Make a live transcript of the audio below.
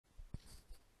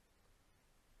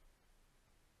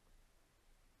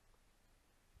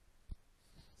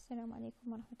السلام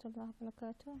عليكم ورحمة الله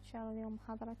وبركاته. إن شاء الله اليوم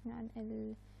محاضرتنا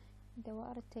عن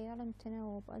دوائر التيار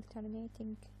المتناوب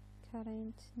alternating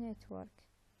current network.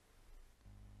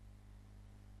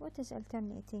 What is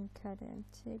alternating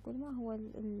current؟ يقول ما هو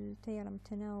التيار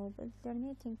المتناوب؟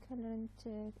 Alternating current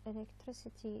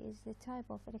electricity is the type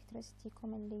of electricity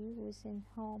commonly used in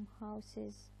home,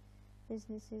 houses,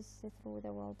 businesses through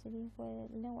the world. اللي هو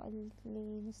النوع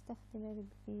اللي نستخدمه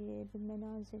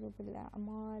بالمنازل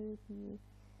وبالأعمال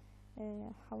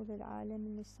حول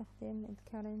العالم، نستخدم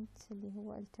الكرنت اللي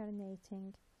هو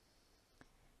alternating.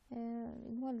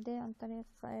 نولده عن طريق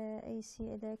AC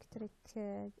electric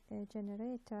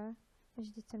generator which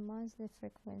determines the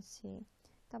frequency.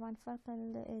 طبعا فرق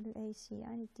ال AC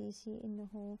عن ال DC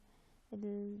انه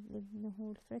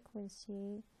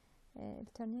الفريكونسي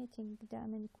alternating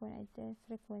دائما يكون عنده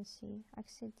frequency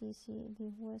عكس ال DC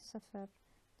اللي هو صفر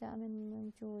دائما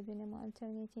موجود، بينما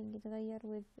alternating يتغير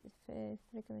with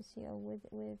frequency أو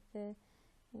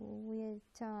with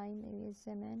time،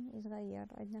 الزمن يتغير.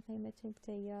 عندنا قيمة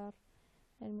التيار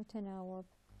المتناوب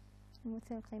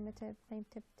مثل قيمته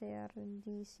بتيار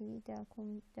DC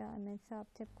تكون دائما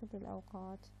ثابتة بكل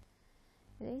الأوقات.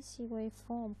 The AC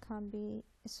waveform can be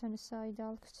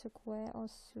sinusoidal, square or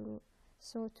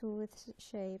sawtooth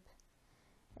shape.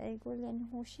 يقول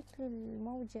إنه شكل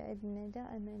الموجة عندنا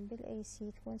دائما بالAC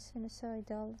تكون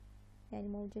sinusoidal، يعني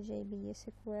موجة جيبية،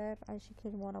 سكوير على شكل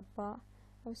مربع،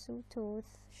 أو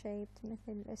sawtooth shaped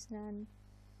مثل الأسنان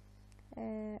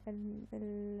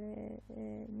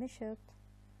المشط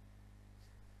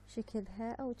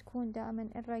شكلها، أو تكون دائما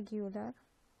irregular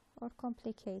or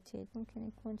complicated، ممكن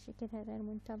يكون شكلها غير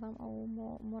منتظم أو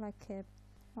مركب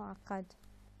معقد.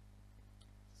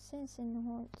 since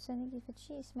إنه سنلقي في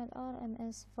شيء اسمه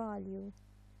RMS value.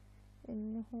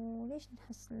 إنه ليش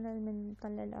من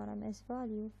نطلع RMS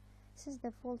value؟ since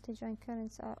the voltage and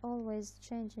currents are always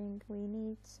changing, we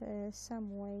need some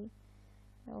way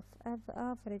of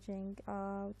averaging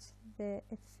out the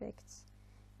effects.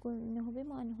 يقول إنه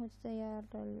بما إنه التيار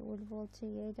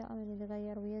والفولتية دائما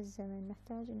يتغير ويا الزمن،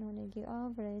 نحتاج إنه نلقي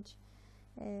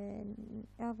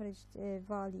average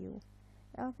value.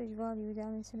 average value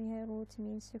دائما نسميها root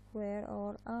mean square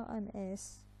or RMS.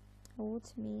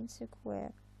 root mean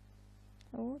square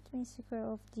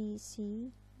of DC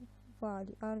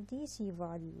value are DC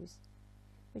values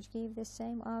which give the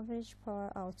same average power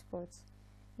output.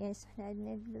 يعني احنا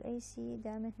عندنا بالAC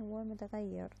دائما هو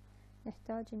متغير،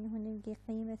 نحتاج انه نلقي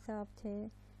قيمة ثابتة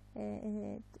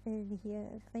اللي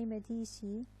هي قيمة DC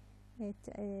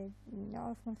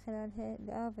نعرف من خلالها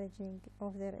the averaging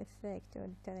of their effect، أو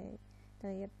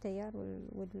تغير التيار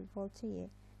والفولتية.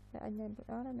 فعندنا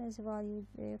RMS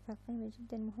value فقيمة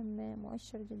جدا مهمة،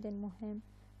 مؤشر جدا مهم،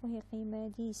 وهي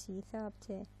قيمة DC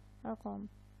ثابتة، رقم.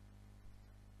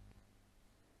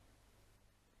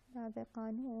 هذا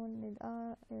قانون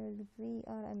ال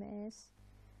VRMS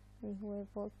اللي هو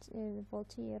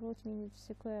voltage root mean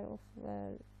square of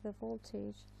the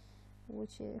voltage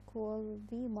which equal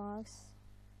Vmax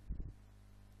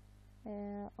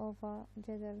over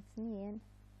جذر 2.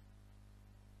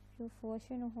 شوف هو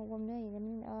شنو هو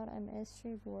من RMS شو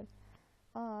يقول؟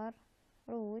 R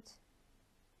root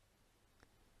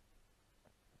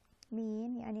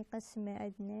mean يعني قسمة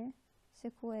عندنا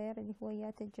square اللي هو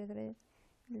يات الجذر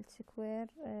السكوير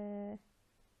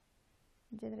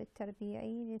الجذر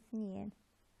التربيعي ل2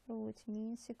 root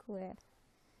mean square.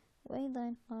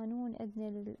 وأيضا قانون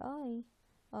عندنا للI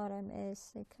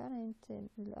RMS current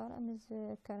RMS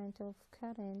current of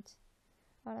current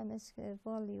RMS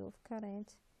value of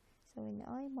current سوينا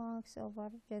I max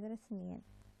over جذر 2.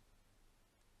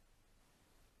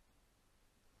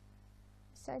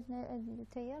 بس عندنا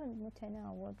التيار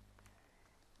المتناوب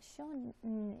شلون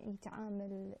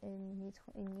يتعامل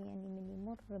يعني من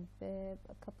يمر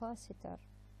بكاباسيتر،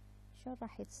 شلون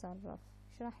راح يتصرف،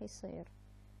 شو راح يصير؟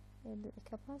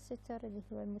 الكاباسيتر اللي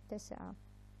هو المتسعة،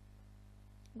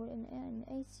 يقول إن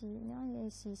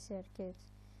AC circuit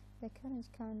the current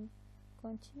can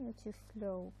continue to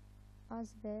flow as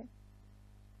the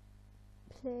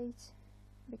plate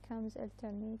becomes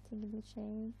alternatingly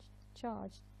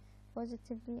charged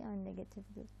positively and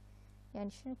negatively. يعني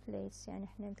شنو plates؟ يعني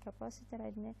احنا الكاباسيتر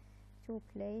عندنا two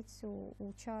plates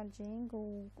وcharging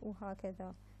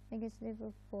وهكذا negative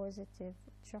و positive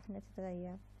شحنة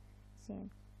تتغير. زين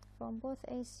from both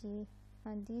AC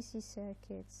and DC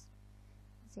circuits.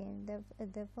 زين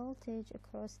the voltage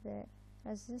across the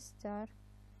resistor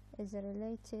is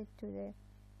related to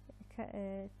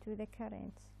the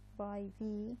current by V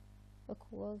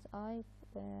equals I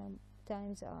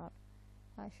times R.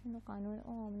 شنو قانون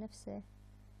أوم نفسه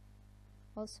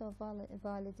also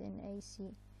valid in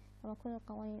AC. طبعا كل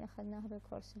القوانين أخذناها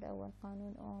بالكورس الأول،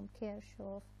 قانون أوم،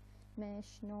 كيرشوف،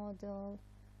 مش، نودل،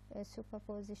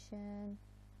 superposition،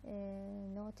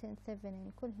 نورتن،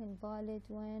 ثيفنين، كلهن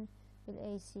valid وين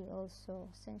بال AC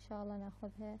also. إن شاء الله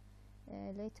ناخذها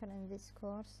later in this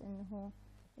course، إنه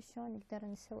شلون نقدر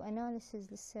نسوي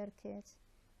analysis للسيركت،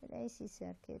 ال AC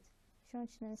circuit شلون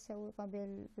كنا نسوي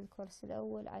قبل بالكورس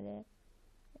الأول على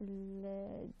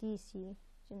ال DC،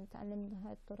 كنا نتعلم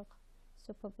لها الطرق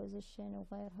superposition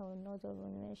وغيرها والنودل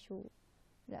والمش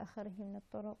وإلى آخره من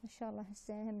الطرق. إن شاء الله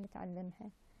هسه هم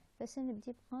نتعلمها. بس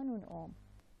نبدي بقانون أوم.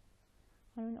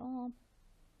 قانون أوم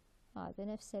هذا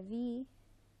نفسه V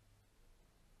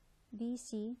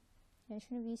BC، يعني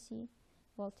شنو BC؟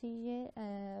 فولتية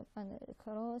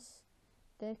cross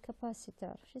the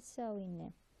capacitor. شو تساوي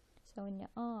لنا؟ تساوي لنا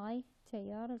I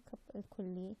تيار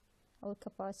الكلي أو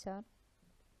الكاباسيتر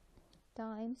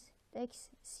times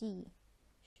XC.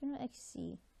 شنو XC؟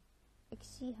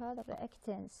 XC هذا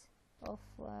reactance of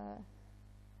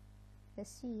the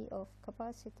C of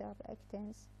capacitor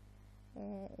reactance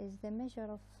is the measure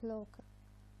of flow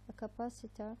a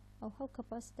capacitor أو how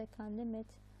capacitor can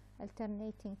limit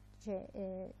alternating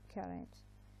current.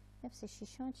 نفس الشي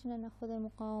شلون كنا ناخذ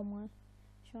المقاومة،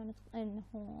 شلون انه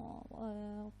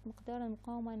مقدار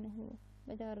المقاومة انه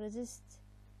بدل resist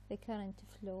the current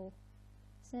flow،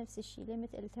 نفس الشي limit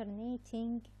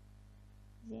alternating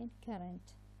زين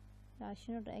current. لا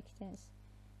شنو reactance؟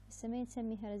 هسه ما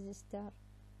نسميها resistor،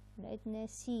 عندنا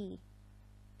C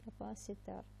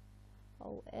capacitor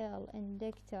أو L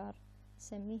inductor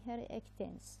نسميها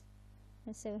reactance،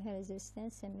 نسويها resistance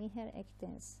نسميها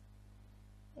reactance.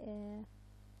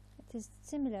 It is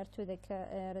similar to the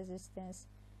resistance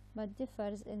but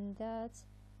differs in that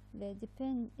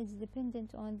it's dependent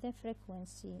on the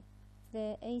frequency of the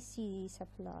AC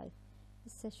supply.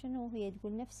 هسه شنو هي؟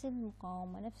 تقول نفس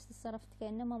المقاومة نفس الصرف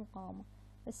كأنما مقاومة،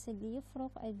 بس اللي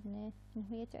يفرق عندنا إنه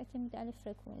هي تعتمد على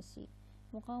الفريكونسي.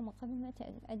 مقاومة قبل ما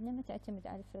عندنا ما تعتمد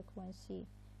على الفريكونسي،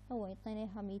 هو يعطينا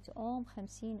إياها 100 أوم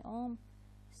 50 أوم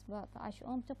 17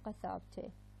 أوم تبقى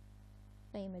ثابتة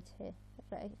قيمتها.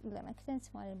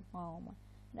 الرياكتنس مال المقاومة،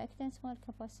 الرياكتنس مال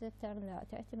الكاباسيتر لا،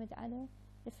 تعتمد على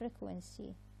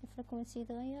الفريكونسي. الفريكونسي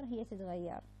يتغير هي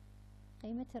تتغير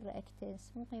قيمة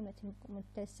الرياكتنس، مو قيمة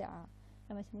المتسعة.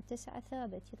 قيمة المتسعة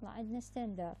ثابت، يطلع عندنا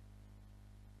ستاندر.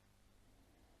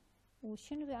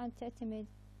 وشنو بعد تعتمد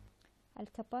على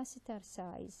الكاباسيتر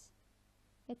سايز،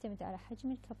 يعتمد على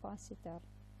حجم الكاباسيتر،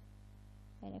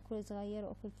 يعني اكو صغير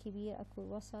واكو كبير، اكو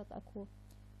وسط، اكو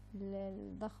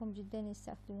الضخم جدا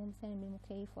يستخدمون مثلا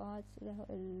بالمكيفات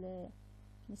اللي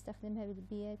نستخدمها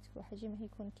بالبيت وحجمها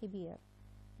يكون كبير،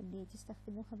 اللي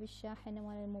تستخدموها بالشاحنة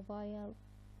مال الموبايل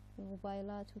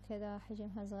الموبايلات وكذا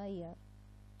حجمها صغير،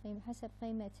 حسب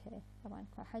قيمتها. طبعا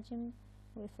حجم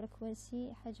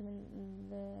والفريكونسي، حجم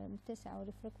المتسع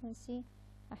والفريكونسي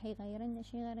راح يغيرلنا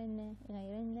شي،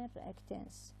 يغيرلنا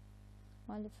الرياكتنس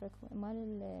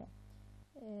مال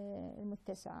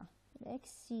المتسعة.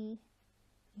 الاكس سي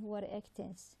هو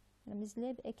رياكتنس،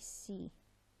 رمزله باكس سي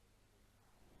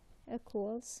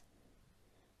equals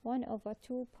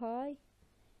 1/2 باي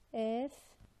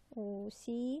اف و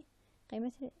سي.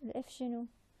 قيمة الاف شنو؟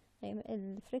 قيمة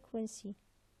الفريكونسي،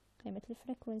 قيمة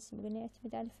الفريكونسي قلنا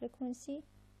يعتمد على الفريكونسي،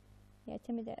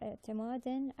 يعتمد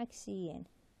اعتمادا عكسيا،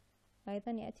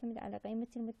 أيضا يعتمد على قيمة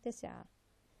المتسعة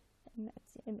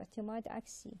اعتماد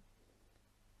عكسي،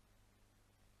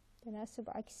 تناسب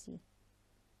عكسي.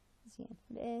 زين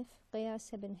الاف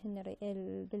قياسها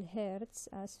بالهرتز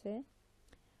آسفة،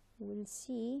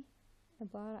 والسي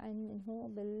عبارة عن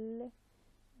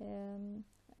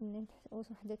انه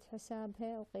وحدة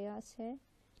حسابها وقياسها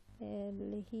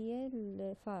اللي هي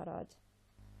الفاراد،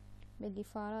 ملي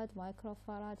فاراد، مايكرو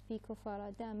فاراد، بيكو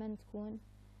فاراد، دائما تكون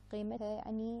قيمتها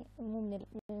يعني مو من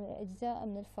أجزاء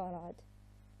من الفاراد.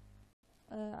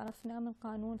 عرفناه من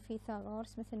قانون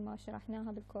فيثاغورس مثل ما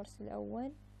شرحناها بالكورس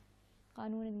الأول،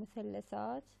 قانون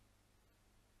المثلثات.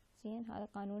 زين هذا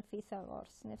قانون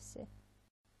فيثاغورس نفسه.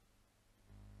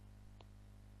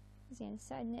 زين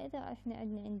ساعدنا إذا احنا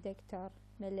عندنا اندكتر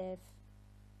ملف،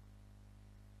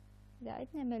 إذا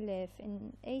عندنا ملف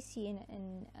in AC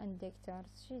inductor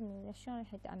شلون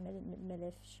راح يتعمل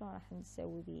الملف، شلون راح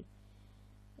نسوي بيه؟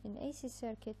 in AC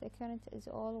circuit the current is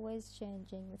always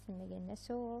changing مثل ما قلنا،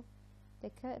 so the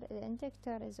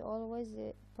inductor is always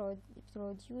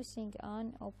producing an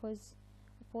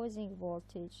opposing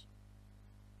voltage,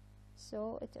 so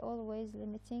it always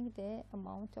limiting the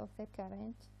amount of the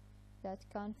current that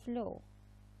can flow.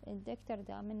 الاندكتر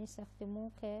دائما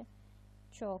يستخدموه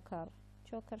كشوكر.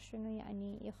 شوكر شنو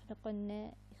يعني؟ يخنق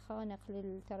لنا، يخانق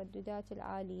للترددات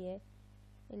العالية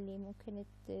اللي ممكن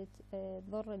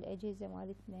تضر الأجهزة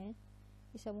مالتنا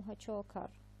يسموها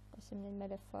تشوكر، قسم من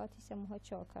الملفات يسموها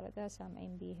تشوكر إذا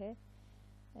سامعين بيها.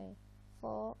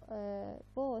 for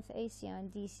both AC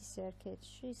and DC circuits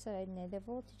شو يصير عندنا the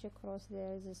voltage across the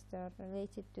resistor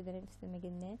related to the مثل ما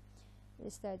قلنا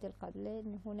السلايد القبله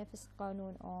انه هو نفس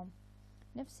قانون اوم،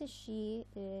 نفس الشيء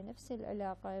نفس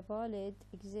العلاقة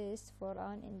valid exist for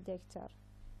an inductor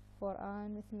for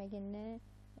an مثل ما قلنا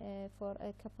for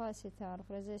a capacitor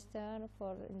resistor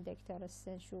for inductor.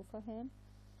 هسه نشوفها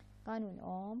قانون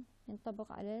اوم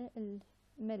ينطبق على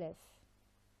الملف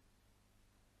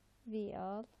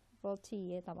VL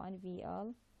فولتية طبعا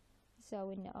VL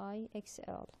يساوي لنا I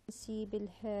XL C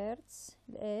بالهرتز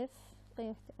F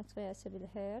وحدة قياسه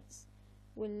بالهرتز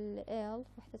والL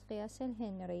وحدة قياسه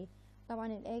الهنري. طبعا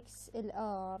الإكس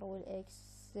الآر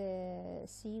والإكس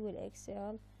سي والإكس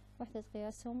إل وحدة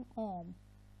قياسهم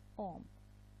أوم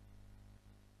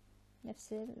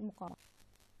نفس المقاومة.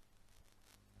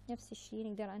 نفس الشي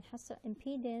نقدر نحصل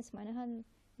impedance معناها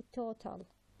التوتال،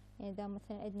 يعني إذا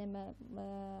مثلا عندنا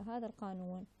هذا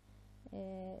القانون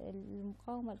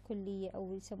المقاومة الكلية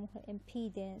أو يسموها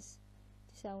impedance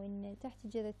تساوي إن تحت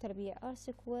الجذر التربيع R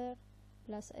سكوير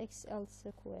بلس XL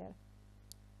سكوير.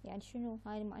 يعني شنو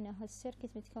هاي معناها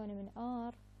السيركت متكونة من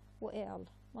R و L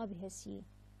ما بها C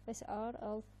بس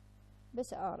RL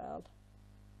بس RL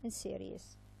in series.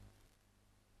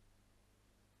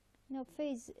 now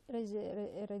phase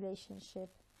relationship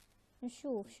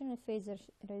نشوف شنو phase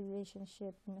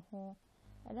relationship انه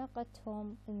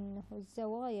علاقتهم انه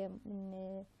الزوايا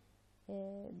من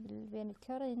بين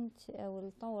الكرنت او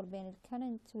الطور بين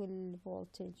الكرنت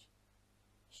والفولتج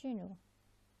شنو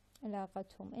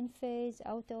علاقتهم in phase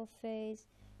out of phase.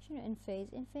 شنو in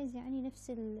phase؟ in phase يعني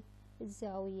نفس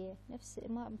الزاوية نفس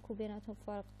ما اكو بيناتهم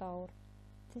فرق طور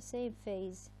the same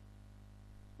phase.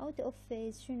 out of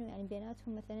phase شنو يعني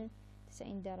بيناتهم مثلا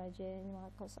 90 درجة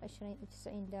ناقص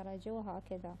 90 درجة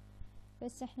وهكذا.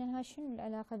 بس احنا ها شنو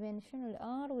العلاقة بين شنو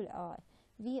الار والاي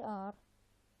VR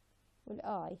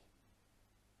والاي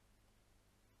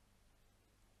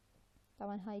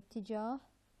طبعا هاي اتجاه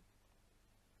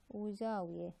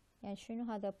وزاوية يعني شنو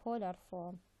هذا polar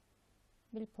form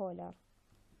بالبولار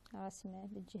راسمة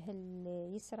بالجهة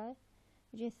اليسرى.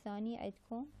 الجهة الثانية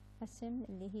عندكم رسم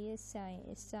اللي هي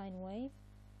الساين ويف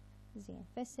زين.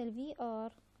 بس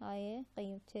VR هاي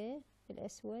قيمته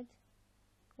بالأسود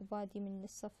وبادي من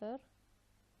الصفر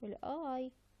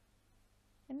والآي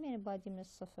همين بادي من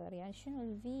الصفر. يعني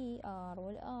شنو VR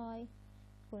والآي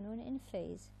يكونون in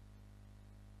phase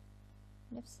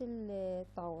نفس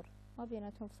الطور ما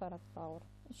بيناتهم فرق طور.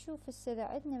 نشوف هسه اذا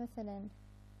عندنا مثلا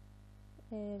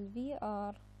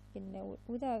VR قلنا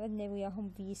واذا عندنا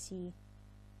وياهم VC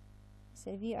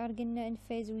هسه VR قلنا in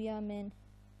phase ويا من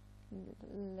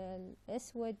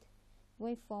الأسود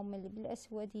ويف فورم اللي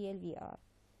بالأسود هي VR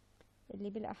اللي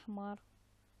بالأحمر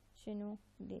شنو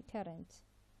اللي current.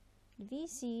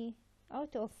 VC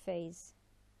out of phase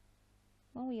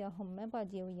ما وياهم ما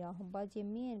بادية وياهم بادية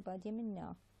منين بادية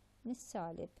من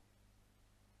السالب.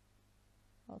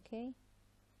 اوكي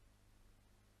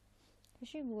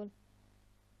فشو يقول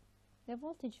the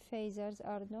voltage phasors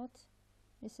are not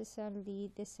necessarily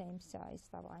the same size.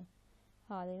 طبعا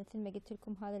هذا مثل ما قلت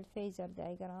لكم هذا الفيزر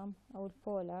دايجرام او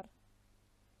البولر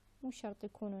مو شرط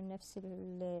يكونوا نفس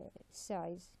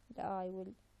السايز الاي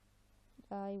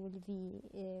والفي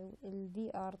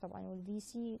الفي ار طبعا والفي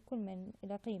سي كل من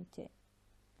الى قيمته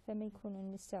فما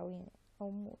يكونوا متساويين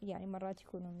او يعني مرات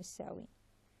يكونوا متساويين.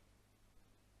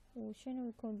 وشنو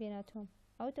يكون بيناتهم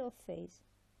out of phase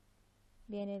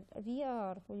بين ال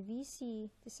VR وال VC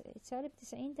سالب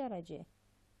 90 درجة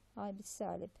هاي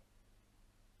بالسالب.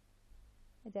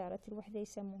 دائرة الوحدة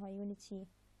يسموها unity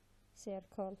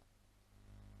circle.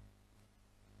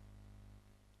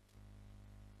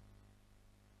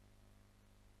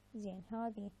 زين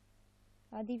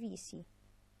هذه VC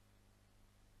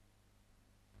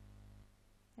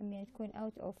همين تكون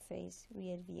out of phase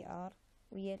ويا ال VR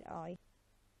ويا ال I.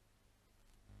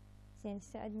 زين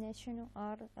عندنا شنو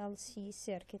RLC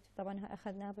circuit طبعا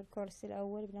اخذناه بالكورس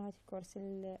الاول بنهاية الكورس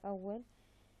الاول.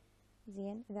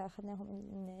 زين اذا اخذناهم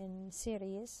in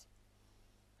series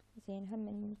زين هم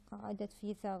من قاعدة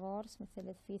فيثاغورس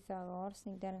مثل فيثاغورس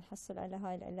نقدر نحصل على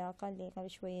هاي العلاقة اللي قبل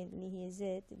شوية اللي هي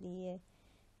Z اللي هي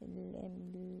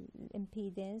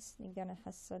الامبيدنس نقدر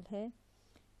نحصلها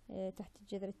تحت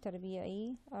الجذر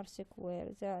التربيعي R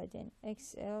سكوير زائد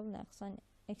XL ناقصا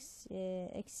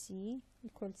XC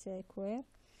الكل سكوير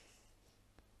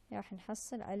راح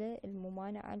نحصل على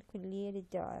الممانعة الكلية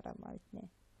للدائرة مالتنا.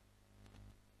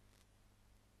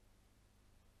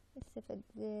 استفد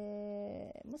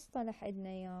مصطلح عندنا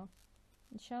يا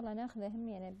إن شاء الله ناخذه هم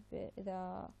يعني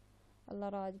إذا الله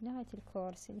راد بنهاية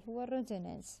الكورس، اللي هو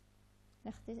الريزونانس.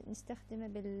 نستخدمه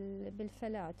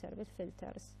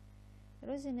بالفلترز.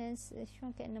 ريزونانس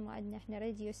شلون كأنه ما عندنا احنا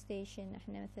راديو ستيشن،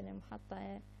 احنا مثلا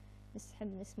محطة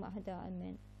نحب نسمعها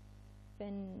دائما،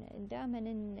 فدائما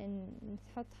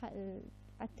نحط على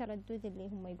التردد اللي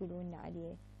هم يقولون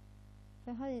عليه.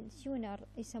 فهذا تيونر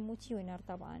يسموه تيونر،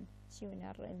 طبعا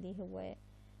تيونر اللي هو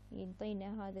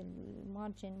ينطينا هذا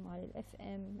المارجن مال الاف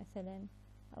ام مثلا،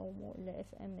 او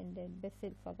الاف ام البث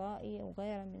الفضائي او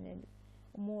غيره من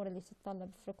الامور اللي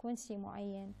تتطلب فريكونسي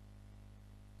معين.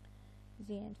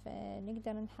 زين،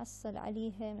 فنقدر نحصل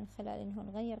عليها من خلال انه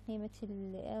نغير قيمة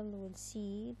ال L وال C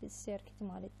بالسيركت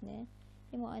مالتنا،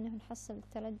 بما انه نحصل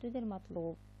التردد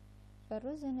المطلوب.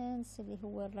 فالريزونانس اللي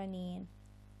هو الرنين،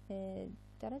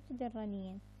 تردد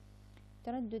الرنين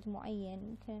تردد معين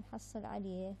ممكن نحصل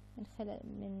عليه من خلال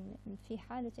في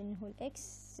حالة انه ال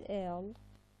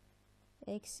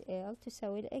XL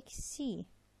تساوي ال XC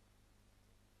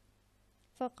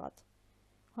فقط.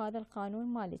 هذا القانون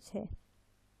مالتها.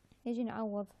 نجي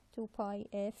نعوض 2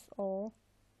 باي FO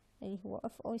اللي هو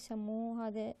FO يسموه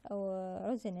هذا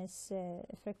resonance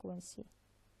frequency.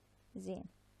 زين،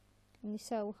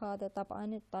 نساوي هذا طبعا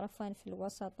الطرفين في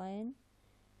الوسطين،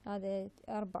 هذا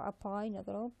 4 باي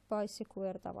نضرب باي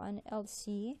سكوير طبعا LC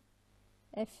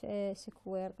F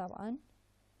سكوير طبعا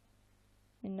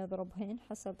من نضربهن،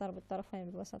 حصل ضرب الطرفين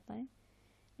بالوسطين.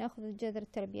 ناخذ الجذر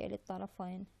التربيعي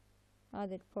للطرفين،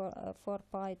 هذا 4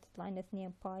 باي تطلع لنا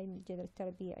 2 باي من الجذر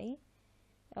التربيعي،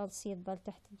 LC تظل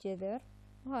تحت الجذر.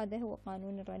 وهذا هو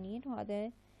قانون الرنين،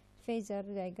 وهذا فيزر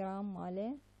دايجرام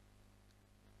ماله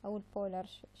او البولر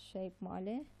شيب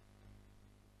ماله،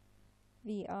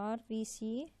 VR VC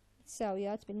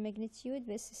تساويات بالماجنتيود،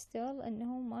 بس still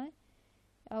انه ما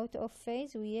out of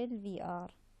phase ويا ال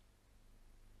VR.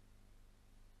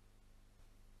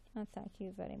 And thank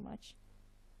you very much.